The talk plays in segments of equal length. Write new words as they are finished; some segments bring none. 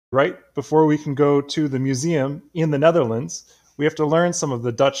right before we can go to the museum in the Netherlands, we have to learn some of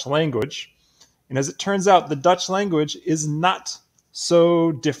the Dutch language. And as it turns out, the Dutch language is not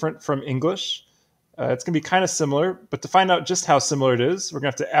so different from English. It's going to be kind of similar, but to find out just how similar it is, we're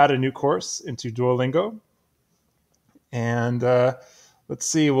going to have to add a new course into Duolingo. And let's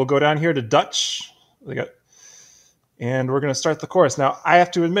see, we'll go down here to Dutch. And we're going to start the course. Now, I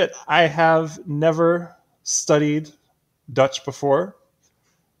have to admit, I have never studied Dutch before.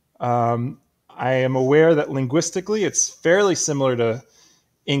 I am aware that linguistically it's fairly similar to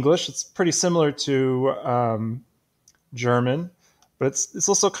English. It's pretty similar to German, but it's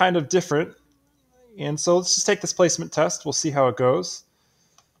also kind of different. And so let's just take this placement test. We'll see how it goes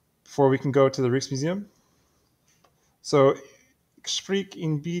before we can go to the Rijksmuseum. So, ik spreek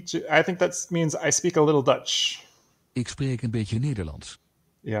een beetje. I think that means I speak a little Dutch. Ik spreek een beetje Nederlands.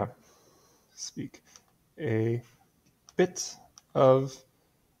 Yeah, speak a bit of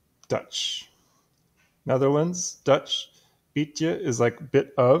Dutch. Netherlands, Dutch. Beetje is like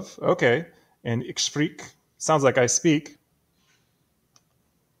bit of. Okay. And ik spreek sounds like I speak.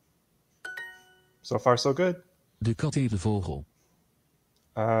 So far, so good. De kat eet de vogel.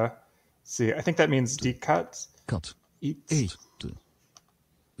 See, I think that means die kat eet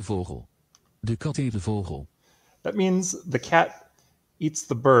de vogel. De kat eet de vogel. That means the cat eats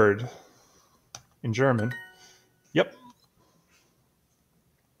the bird in German. Yep.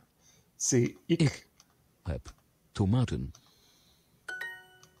 See, ik heb tomaten.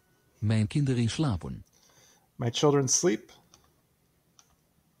 Mijn kinderen slapen. My children sleep.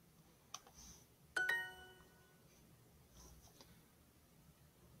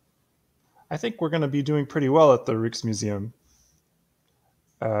 I think we're going to be doing pretty well at the Rijksmuseum.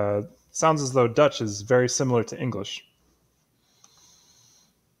 Sounds as though Dutch is very similar to English.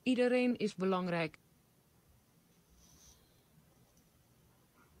 Iedereen is belangrijk.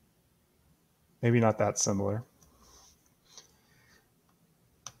 Maybe not that similar.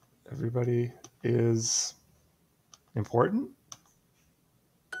 Everybody is important.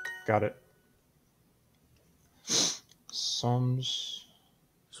 Got it. Soms.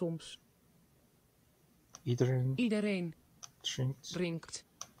 Iedereen drinkt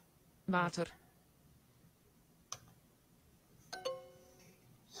water.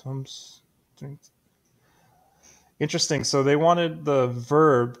 Soms drinkt. Interesting. So they wanted the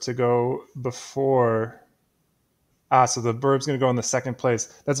verb to go before. So the verb's going to go in the second place.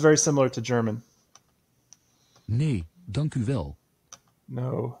 That's very similar to German. Nee, dank u wel.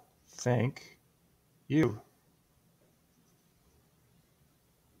 No, thank you.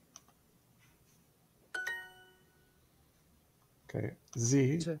 Okay.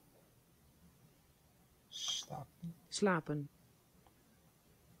 Sie slapen.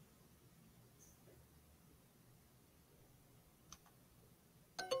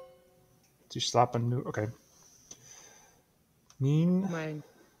 Sie slapen nu. Okay. Mijn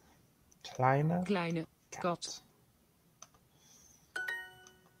kleine kat.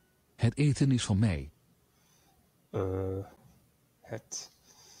 Het eten is van mij. Het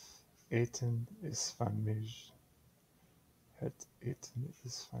eten is van mij. Het eten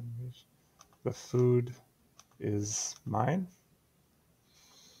is van mij. The food is mine.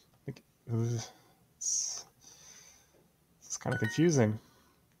 It's kind of confusing.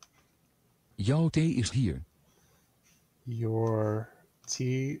 Jouw thee is hier. Your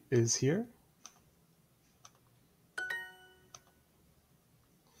tea is here.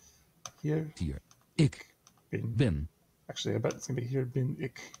 Hier. Ik ben. Actually, I bet it's going to be hier bin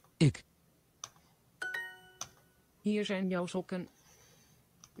ik. Ik. Hier zijn jouw sokken.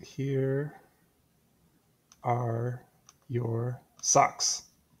 Here are your socks.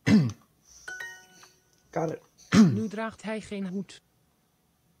 Got it. Nu draagt hij geen hoed.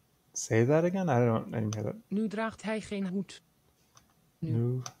 Say that again? I didn't hear that. Nu draagt hij geen hoed.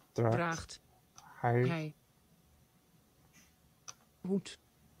 Nu draagt hij hoed.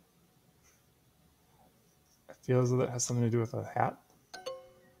 I feel as though that has something to do with a hat.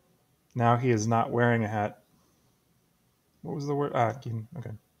 Now he is not wearing a hat. What was the word?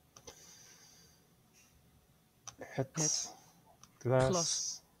 Okay. Het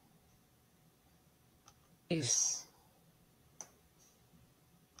glas is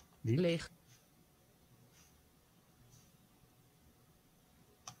leeg.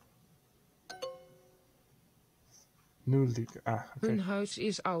 Nu leeg. Okay. Hun huis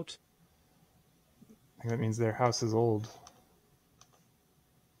is oud. I think that means their house is old.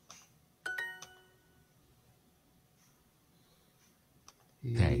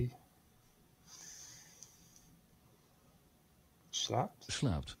 Hij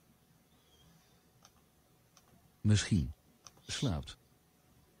slaapt. Misschien slaapt.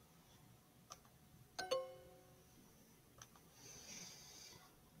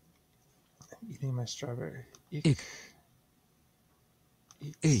 Eating my strawberry. Ik.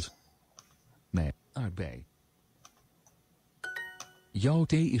 Eet. Mijn aardbei. Jouw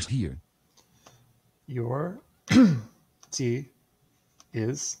thee is hier. Your tea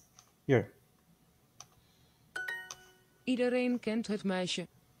is here. Iedereen kent het meisje.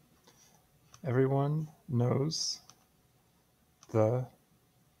 Everyone knows the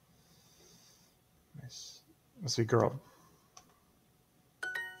must be girl.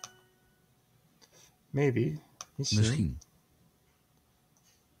 Maybe. Misschien.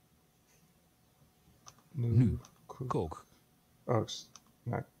 Nu. Kook. Oh,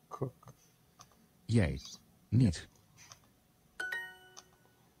 not cook. Jij. Niet.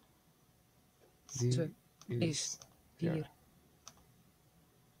 Ze Is hier.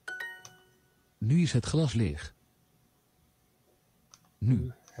 Nu is het glas leeg.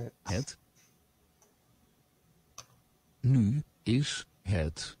 Nu. Het. Nu is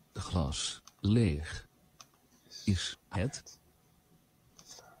het glas leeg. Is het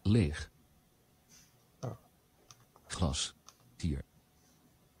leeg. Oh. Glas. Hier.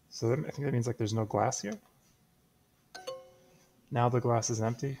 So I think that means like there's no glass here. Now the glass is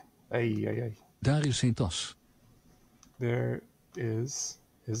empty. Ay, ay, ay. Daar is zijn tas. There is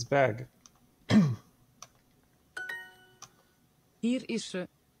his bag. Hier is ze.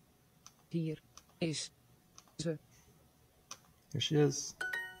 Hier is ze. Here she is.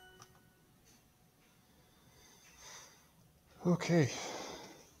 Okay.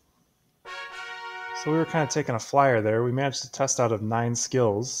 So we were kind of taking a flyer there. We managed to test out of 9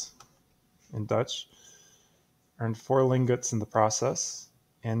 skills in Dutch. Earned 4 lingots in the process.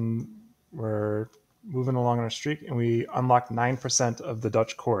 And we're moving along on our streak, and we unlocked 9% of the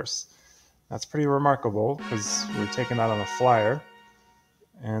Dutch course. That's pretty remarkable because we're taking that on a flyer.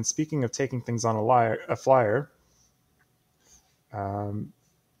 And speaking of taking things on a flyer,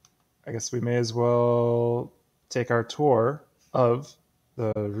 I guess we may as well take our tour of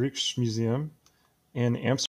the Rijksmuseum in Amsterdam.